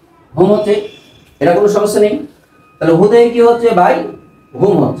হুম হচ্ছে, এটা কোনো সমস্যা নেই। তাহলে হু থেকে কি হচ্ছে, বাই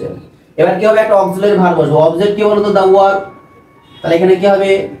হুম হচ্ছে। এবার কি হবে, একটা অক্সিলারি ভার্ব বসবে, অবজেক্ট কি বলতো, দা ওয়ার্ক। তাহলে এখানে কি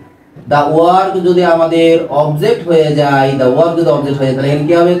হবে, দা ওয়ার্ক যদি আমাদের অবজেক্ট হয়ে যায়, দা ওয়ার্ক যদি অবজেক্ট হয়ে যায়, তাহলে এখানে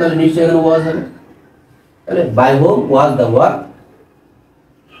কি হবে, তাহলে নিশ্চয়ই এখানে ওয়াজ হবে। তাহলে by whom was the work,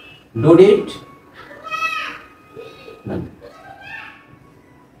 do it,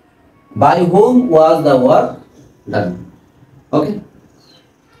 by whom was the work done. ওকে,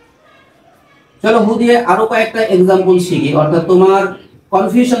 চলো হু দিয়ে আরো কয়েকটা एग्जांपल শিখি, অর্থাৎ তোমার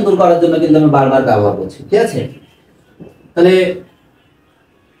কনফিউশন দূর করার জন্য কিন্তু আমি বারবার ব্যবহার করছি। ঠিক আছে, তাহলে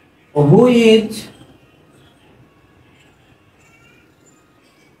হু ইজ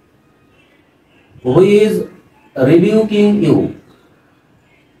রিবিউকিং ইউ,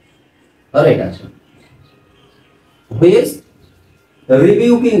 রাইট আছে, হু ইজ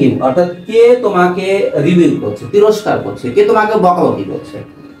রিবিউকিং ইউ, অর্থাৎ কে তোমাকে রিবিউ করছে, তিরস্কার করছে, কে তোমাকে বকাবকি করছে।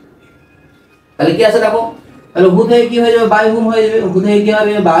 তাহলে কি আছে দেখো, তাহলে হু থেকে কি হয়ে যাবে, বাই হুম হয়ে যাবে, হু থেকে কি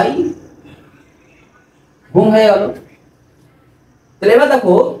হবে, বাই হুম হয়ে গেল। তাহলে এবার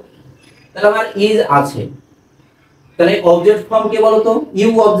দেখো, তাহলে আমার ইজ আছে, তাহলে অবজেক্ট ফর্ম কে বলো তো, ইউ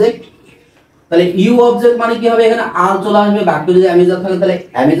অবজেক্ট। তাহলে ইউ অবজেক্ট মানে কি হবে, এখানে আর চলে আসবে, বাক্য যদি অ্যামিজার থাকে তাহলে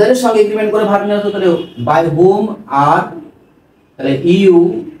অ্যামিজারের সঙ্গে এগ্রিমেন্ট করে ভার্ব নিয়ে আসবে, তাহলে বাই হুম আর, তাহলে ইউ,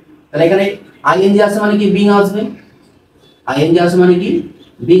 তাহলে এখানে আইএনজি আসে মানে কি বিং আসবে, আইএনজি আসে মানে কি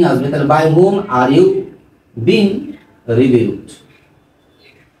বিং আসবে, তাহলে by hmm are you being reviewed.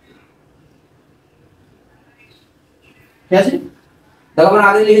 ঠিক আছে, দেখো আমরা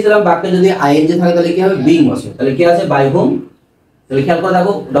আগে লিখেছিলাম বাক্যে যদি আইএনজি থাকে তাহলে কি হবে, বিং বসে, তাহলে কি আছে, বাই হুম। তাহলে খেয়াল করে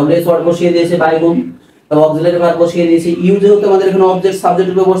দেখো, ডব্লিউএস ওয়ার্ড বসিয়ে দিয়েছে বাই হুম, তারপর অক্সিলারি ভার্ব বসিয়ে দিয়েছি, ইউ যেহেতু আমাদের এখানে অবজেক্ট সাবজেক্ট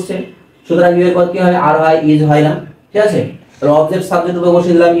রূপে বসছে, সুতরাং ইউ এর পর কি হয়, আর হয়, ইজ হয় না। ঠিক আছে, তাহলে অবজেক্ট সাবজেক্ট রূপে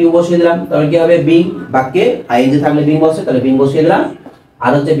বসিয়ে দিলাম, ইউ বসিয়ে দিলাম, তাহলে কি হবে, বিং, বাক্যে আইএনজি থাকলে বিং বসে, তাহলে বিং বসিয়ে দিলাম।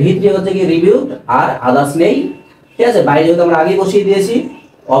 আর হচ্ছে ভি3 হচ্ছে কি রিভিউড, আর আদার্স নেই। ঠিক আছে, বাই যেহেতু আমরা আগে বসিয়ে দিয়েছি,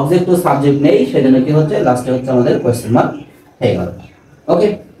 অবজেক্ট টু সাবজেক্ট নেই, সেজন্য কি হচ্ছে, লাস্টে হচ্ছে আমাদের কোশ্চেন মার্ক হয়ে গেল। ওকে,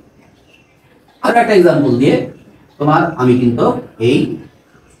 আর একটা एग्जांपल দিয়ে তোমার আমি কিন্তু এই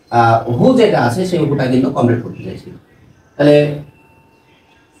হু যেটা আছে সেই হুটা কিন্তু কমপ্লিট করতে চাইছি। তাহলে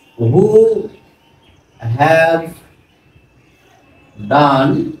who have done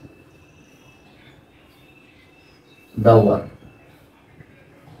the work.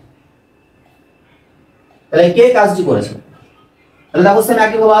 তাহলে কে কাজটি করেছে? তাহলে দেখো সেম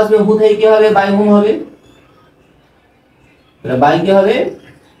একইভাবে আসবে, হু থেকে কি হবে, বাই হুম হবে। তাহলে বাই কি হবে,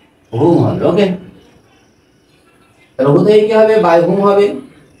 হুম হবে। ওকে, তাহলে হু থেকে কি হবে, বাই হুম হবে।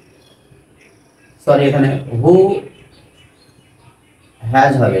 সরি, এখানে হু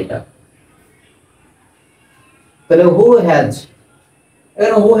হ্যাজ হবে এটা। তাহলে হু হ্যাজ,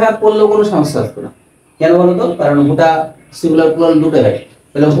 এখানে হু হ্যাভ করলেও কোনো সমস্যা আসবে না। কেন বলো তো? কারণ হুটা সিঙ্গুলার প্লুরাল দুটো হয়।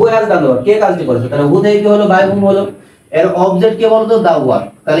 তাহলে who has done the work, কে কাজটি করেছে? তাহলে হু থেকে কি হলো, বাই হুম হলো। এর অবজেক্ট কে বলতো, দা ওয়ার্ক।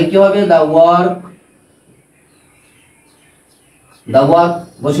 তাহলে কি হবে, দা ওয়ার্ক, দা ওয়ার্ক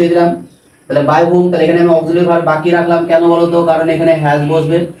বসিয়ে দিলাম। তাহলে বাই হুম, তাহলে এখানে আমি অক্সিলারি ভার্ব বাকি রাখলাম, কেন বলতো? কারণ এখানে হ্যাজ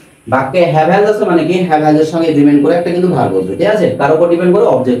বসবে। বাক্যে হ্যাভ হ্যাজ আছে মানে কি, হ্যাভ হ্যাজ এর সঙ্গে ডিপেন্ড করে একটা কিন্তু ভার্ব বসবে, ঠিক আছে? কার উপর ডিপেন্ড করে,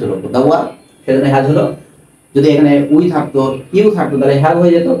 অবজেক্টের উপর। দা ওয়ার্ক, সেখানে হ্যাজ হলো। যদি এখানে উই থাকতো, ইউ থাকতো, তাহলে হ্যাভ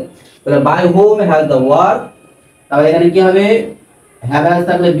হয়ে যেত। তাহলে by whom has the work, তাহলে এখানে কি হবে, হ্যাভ হ্যাজ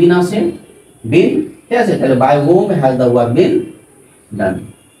থাকলে বিন আসে, বিন, ঠিক আছে? তাহলে by whom has the work বিন ডান,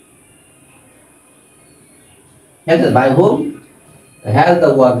 ঠিক আছে? By whom has the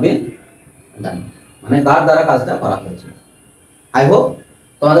work বিন ডান, মানে কার দ্বারা কাজটা করা হয়েছে। আই হোপ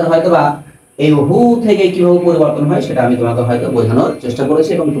তোমাদের হয়তো বা এই হু থেকে কিভাবে পরিবর্তন হয় সেটা আমি তোমাকে হয়তো বোঝানোর চেষ্টা করেছি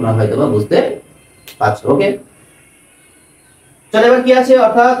এবং তোমরা হয়তো বা বুঝতে পারছো। ওকে, চলো এবার কি আছে,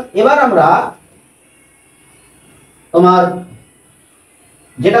 অর্থাৎ এবার আমরা তোমার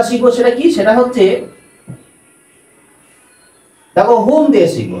যেটা শিখবো সেটা কি, সেটা হচ্ছে দেখো হোম দিয়ে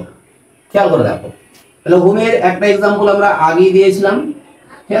শিখবো। খেয়াল করে দেখো, তাহলে হোমের একটা এক্সাম্পল আমরা আগেই দিয়েছিলাম,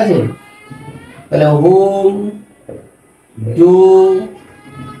 ঠিক আছে? তাহলে whom do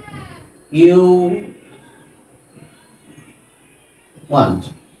you want,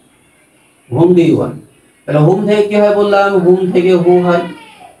 whom do you want. তাহলে হোম থেকে কি হয় বললাম, হোম থেকে হু হয়।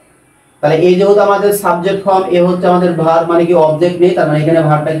 তাহলে এই যেহেতু আমাদের সাবজেক্ট ফর্ম, এ হচ্ছে আমাদের ভার্ব, মানে কি অবজেক্ট নেই, তার মানে এখানে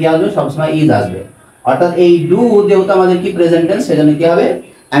ভার্বটা কি আসবে, সবসময় ইজ আসবে। অর্থাৎ এই ডু যেহেতু আমাদের কি প্রেজেন্ট টেন্স, সেজন্য কি হবে,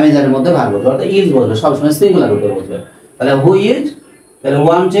 অ্যামেজারের মধ্যে ভার্ব বসবে, অর্থাৎ ইজ বসবে, সবসময় সিঙ্গুলার রূপে বসবে। তাহলে হু ইজ, তাহলে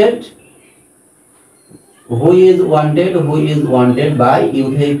wanted, who is wanted, who is wanted by, you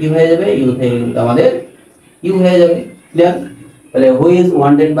থেকে কি হয়ে যাবে, ইউ থেকে কিন্তু আমাদের ইউ হয়ে যাবে। ক্লিয়ার? তাহলে who is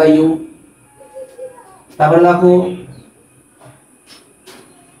wanted by you. তারপরে দেখো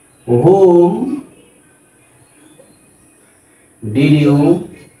whom did you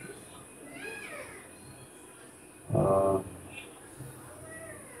uh,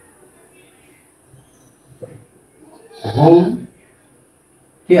 whom,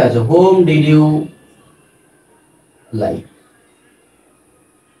 ঠিক আছে, whom did you like,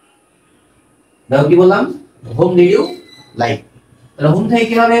 দেখো কি বললাম, whom did you like। তাহলে whom থেকে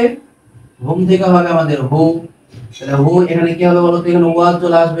কি হবে, whom থেকে হবে আমাদের who। তাহলে who এখানে কি হবে বলো তো, এখানে was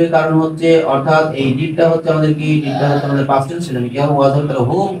চলে আসবে, কারণ হচ্ছে অর্থাৎ এই ডিডটা হচ্ছে আমাদের কি, ডিডটা হচ্ছে আমাদের পাস্ট টেন্স, সেজন্য কি হবে, was হবে। তাহলে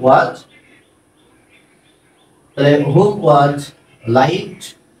whom was, তাহলে whom was liked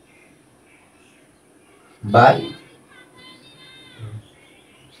by,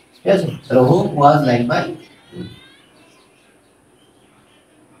 ঠিক আছে? তাহলে whom was liked by,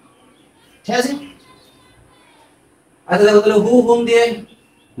 ঠিক আছে? আচ্ছা দেখো, তাহলে হু হুম দিয়ে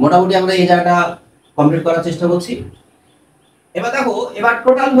মোটামুটি আমরা এই জায়গাটা কমপ্লিট করার চেষ্টা করছি। এবার দেখো, এবার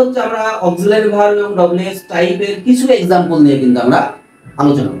টোটাল হচ্ছে আমরা অক্সিলারি ভার্ব এবং ডব্লিউএস টাইপের কিছু এক্সাম্পল নিয়ে কিন্তু আমরা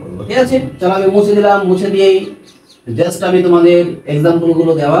আলোচনা করব, ঠিক আছে? চলো আমি মুছে দিলাম, মুছে দিয়েই জাস্ট আমি তোমাদের এক্সাম্পল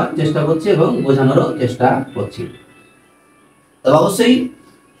গুলো দেওয়ার চেষ্টা করছি এবং বোঝানোরও চেষ্টা করছি। তবে অবশ্যই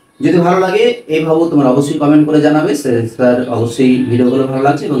যদি ভালো লাগে এইভাবে তোমরা অবশ্যই কমেন্ট করে জানাবে, স্যার অবশ্যই ভিডিওগুলো ভালো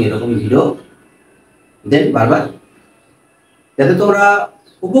লাগছে এবং এরকম ভিডিও দেন বারবার, যাতে তোমরা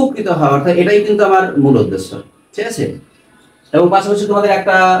উপকৃত হও, অর্থাৎ এটাই কিন্তু আমার মূল উদ্দেশ্য, ঠিক আছে? এবং পাশাপাশি তোমাদের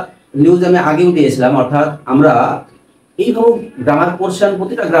একটা নিউজ আমি আগেও দিয়েছিলাম, অর্থাৎ আমরা এইভাবে গ্রামার পোর্শন,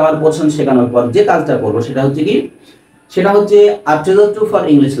 প্রতিটা গ্রামার পোর্শন শেখানোর পর যে কাজটা করবো সেটা হচ্ছে কি, সেটা হচ্ছে আ treasure two for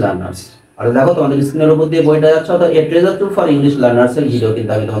English learners. আর দেখো তোমাদের স্ক্রিনের উপর দিয়ে বইটা যাচ্ছে, অর্থাৎ এ treasure two for English learners এর ভিডিও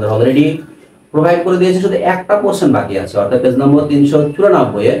কিন্তু আমি তোমাদের অলরেডি প্রোভাইড করে দিয়েছি। শুধু একটা পোর্শন বাকি আছে, অর্থাৎ পেজ নম্বর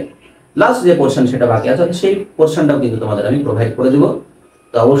 394 এর লাস্ট যে পোর্শন সেটা বাকি আছে, সেই পোর্শনটাও কিন্তু তোমাদের আমি প্রোভাইড করে দেবো।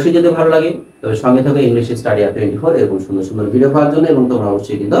 তো অবশ্যই যদি ভালো লাগে তবে সঙ্গে থেকে ইংলিশ স্টাডি আর 24 এরকম সুন্দর সুন্দর ভিডিও পাওয়ার জন্য, এবং তোমরা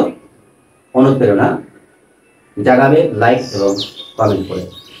অবশ্যই কিন্তু অনুপ্রেরণা জাগাবে লাইক এবং কমেন্ট করে।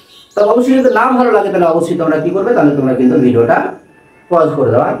 তবে অবশ্যই যদি না ভালো লাগে তাহলে অবশ্যই তোমরা কি করবে, তাহলে তোমরা কিন্তু ভিডিওটা পজ করে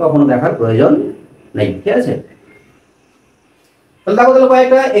দেওয়া, কখনো দেখার প্রয়োজন নেই, ঠিক আছে? তাহলে দেখো, তাহলে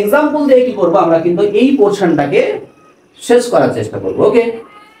কয়েকটা এক্সাম্পল দিয়ে কি করবো, আমরা কিন্তু এই পোর্শনটাকে শেষ করার চেষ্টা করবো। ওকে,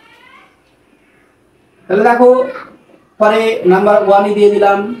 তাহলে দেখো, পরে নাম্বার 1 দিয়ে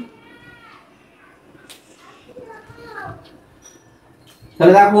দিলাম,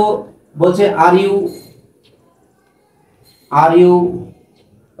 তাহলে দেখো বলছে are you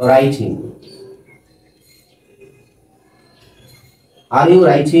writing, are you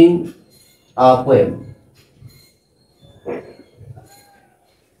writing a poem.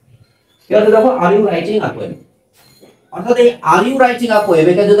 দেখো are you writing a poem, অর্থাৎ এই are you writing a poem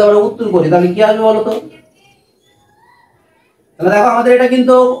এটা যদি আমরা উত্তর করি তাহলে কি আসবে বলো তো? তাহলে দেখো আমাদের এটা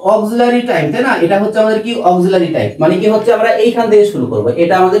কিন্তু অক্সিলারি টাইপ, তাই না? এটা হচ্ছে আমাদের কি অক্সিলারি টাইপ, মানে কি হচ্ছে আমরা এইখান থেকে শুরু করব,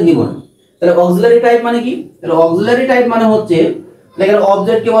 এটা আমাদের নিব না। তাহলে অক্সিলারি টাইপ মানে কি? তাহলে অক্সিলারি টাইপ মানে হচ্ছে এখানে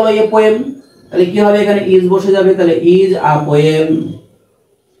অবজেক্ট কে বলো এই পোয়েম, তাহলে কি হবে এখানে ইজ বসে যাবে, তাহলে ইজ আ পোয়েম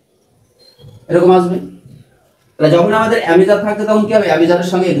এরকম আসবে। তাহলে যখন আমাদের অ্যামিজার থাকছে তখন কি হবে, অ্যামিজারের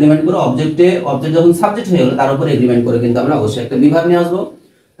সঙ্গে এগ্রিমেন্ট করে অবজেক্ট যখন সাবজেক্ট হয়ে গেল তার উপর এগ্রিমেন্ট করে কিন্তু আমরা অবশ্যই একটা বিভাগ নিয়ে আসবো।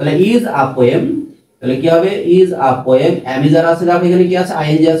 তাহলে ইজ আ পোয়েম, তাহলে কি হবে ইজ আ পোয়েম, অ্যামিজার আছে, দেখো এখানে কি আছে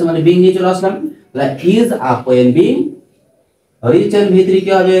আইএনজি আছে, মানে বিং নিয়ে চলে আসলাম। তাহলে is a poem being written, ভিতরি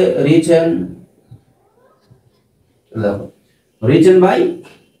কি হবে রিটেন, দেখো রিটেন বাই,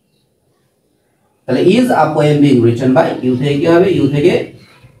 তাহলে is a poem being written by, you থেকে কি হবে ইউ থেকে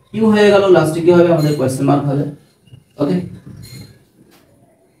ইউ হয়ে গেল, লাস্টে কি হবে আমাদের কোশ্চেন মার্ক হবে। ওকে,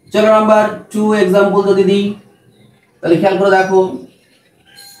 চলো নাম্বার 2 एग्जांपल যদি দিই, তাহলে খেয়াল করে দেখো,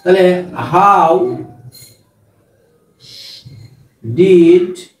 তাহলে how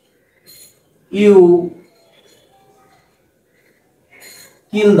did you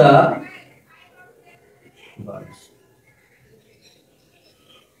kill the birds,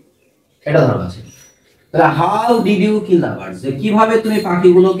 এটা ধরো আছে। তাহলে how did you kill the birds, কিভাবে তুমি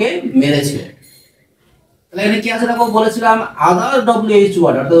পাখিগুলোকে মেরেছিলে। তাহলে এখানে কি আছে দেখো, বলেছিলাম আদার ডব্লিউএইচ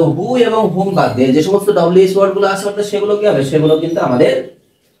ওয়ার্ড, অর্থাৎ হু এবং হোম বাদ দিয়ে যে সমস্ত ডব্লিউএইচ ওয়ার্ড গুলো আছে অর্থাৎ সেগুলো কি হবে, সেগুলো কিন্তু আমাদের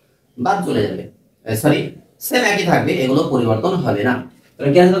বাদ চলে যাবে, সরি সেম একই থাকবে, এগুলো পরিবর্তন হবে না। তাহলে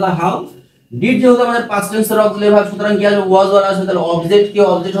কি আছে দেখো হাউ ডিড যেহেতু আমাদের পাস্ট টেন্সের অক্সিলারি ভার্ব, সুতরাং কি আসবে ওয়াজ ওয়ার আসবে। তাহলে অবজেক্ট কি,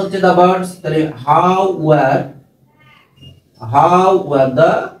 অবজেক্ট হচ্ছে দা বার্ডস, তাহলে হাউ ওয়্যার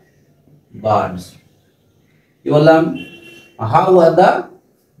দা বার্ডস, কি বললাম হাউ ওয়্যার দা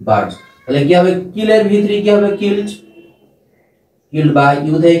বার্ডস। তাহলে কি হবে কিলের ভিতরে কি হবে কিল্ড, কিল্ড বাই,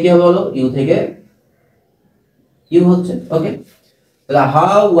 ইউ থেকে কি হবে বলো ইউ থেকে ইউ হচ্ছে। ওকে, তাহলে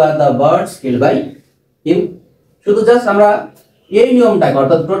how wire the birds killed by you. শুধু জাস্ট আমরা এই নিয়মটাকে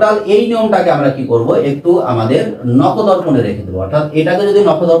অর্থাৎ টোটাল এই নিয়মটাকে আমরা কি করব একটু আমাদের নখদর্পণে রেখে দেবো, অর্থাৎ এটাকে যদি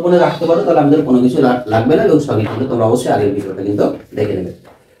নখদর্পণে রাখতে পারো তাহলে আমাদের কোনো কিছু লাগবে না, এবং সবই কিন্তু তোমরা অবশ্যই আগের ভিডিওটা কিন্তু দেখে নেবে।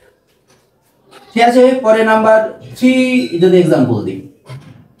 ঠিক আছে, পরে নাম্বার 3 যদি एग्जांपल দিই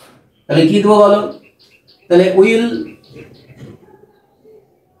তাহলে কি দেবো বলো, তাহলে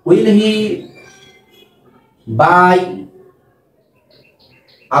will he by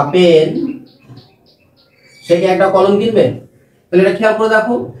a pen, সে কি একটা কলম কিনবে। তাহলে এটা খেয়াল করে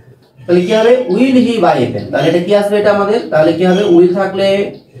দেখো, তাহলে কি হবে will he by a pen, তাহলে এটা কি আসবে এটা আমাদের, তাহলে কি হবে উইল থাকলে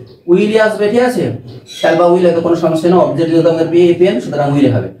উইলই আসবে, ঠিক আছে শ্যাল বা উইল এত কোনো সমস্যা নেই, অবজেক্ট যেহেতু আমাদের পেন সুতরাং উইল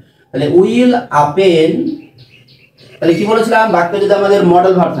হবে। তাহলে উইল আ পেন, তাহলে কি বলেছিলাম বাক্যে যদি আমাদের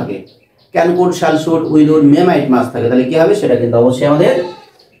মডেল ভার্ব থাকে can could shall should will would May might must থাকে, তাহলে কি হবে সেটা কিন্তু অবশ্যই আমাদের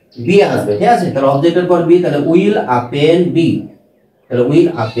বি আসবে, ঠিক আছে। তাহলে অবজেক্টের পর বি, তাহলে উইল আ পেন বি, তাহলে will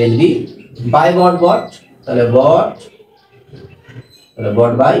a pen B by বট, তাহলে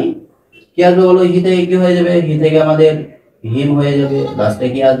বট বাই কি আসবে বলো, হি থেকে কি হয়ে যাবে, হি থেকে আমাদের হিম হয়ে যাবে, লাস্টে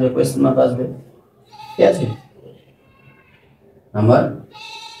কি আসবে কোশ্চেন মার্ক আসবে, ঠিক আছে। নাম্বার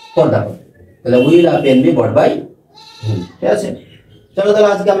 4 দেখো, তাহলে will a pen be bought by him, ঠিক আছে। চলো তাহলে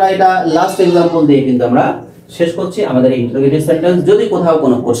আজকে আমরা এটা লাস্ট एग्जांपल দিয়ে কিন্তু আমরা শেষ করছি আমাদের ইন্টারোগেটিভ সেন্টেন্স। যদি কোথাও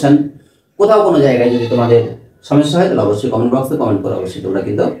কোনো কোশ্চেন, কোথাও কোনো জায়গায় যদি তোমাদের সমস্যা হয় তাহলে অবশ্যই কমেন্ট বক্সে কমেন্ট করে অবশ্যই তোমরা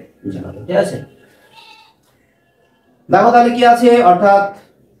কিন্তু জানাবে, ঠিক আছে। দেখো তাহলে কি আছে, অর্থাৎ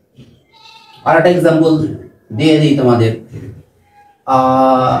আরেকটা एग्जांपल দিয়ে দিই তোমাদের,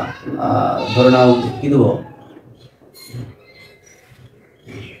 ধরে নাও কি দেবো,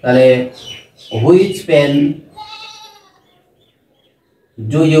 তাহলে which pen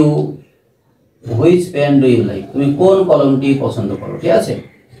do you like, তুমি কোন কলমটি পছন্দ করো, ঠিক আছে।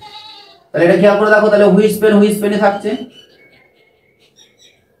 তাহলে এটা খেয়াল করে দেখো, তাহলে হুইচ পেনে থাকছে,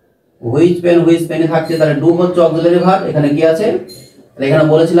 হুইচ পেনে থাকছে, তাহলে ডু হচ্ছে অক্সিলারি ভার্ব, এখানে কি আছে তাহলে এখানে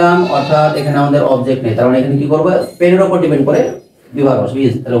বলেছিলাম অর্থাৎ এখানে আমাদের অবজেক্ট নেই, তার মানে এখানে কি করব পেনের উপর ডিপেন্ড করে বিভাগ আসবে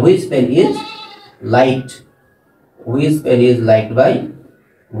ইজ, তাহলে which pen is liked, which pen is liked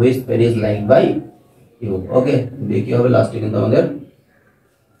by you. ওকে, দিয়ে কি হবে লাস্টে কিন্তু আমাদের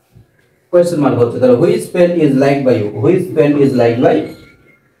কোশ্চেন মার্ক হচ্ছে, তাহলে which pen is liked by you, which pen is liked by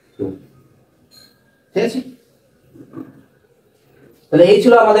you, ঠিক আছে। তাহলে এই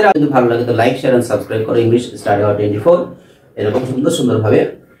ছিল আমাদের, যদি ভালো লাগে তো লাইক শেয়ার এন্ড সাবস্ক্রাইব করো ইংলিশ স্টাডি আওয়ার 24, এরকম সুন্দর ভাবে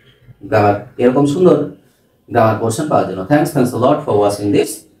গ্রামার, এরকম সুন্দর গ্রামার পোর্শন পাওয়ার জন্য। Thanks a lot for watching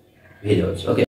this videos. Okay.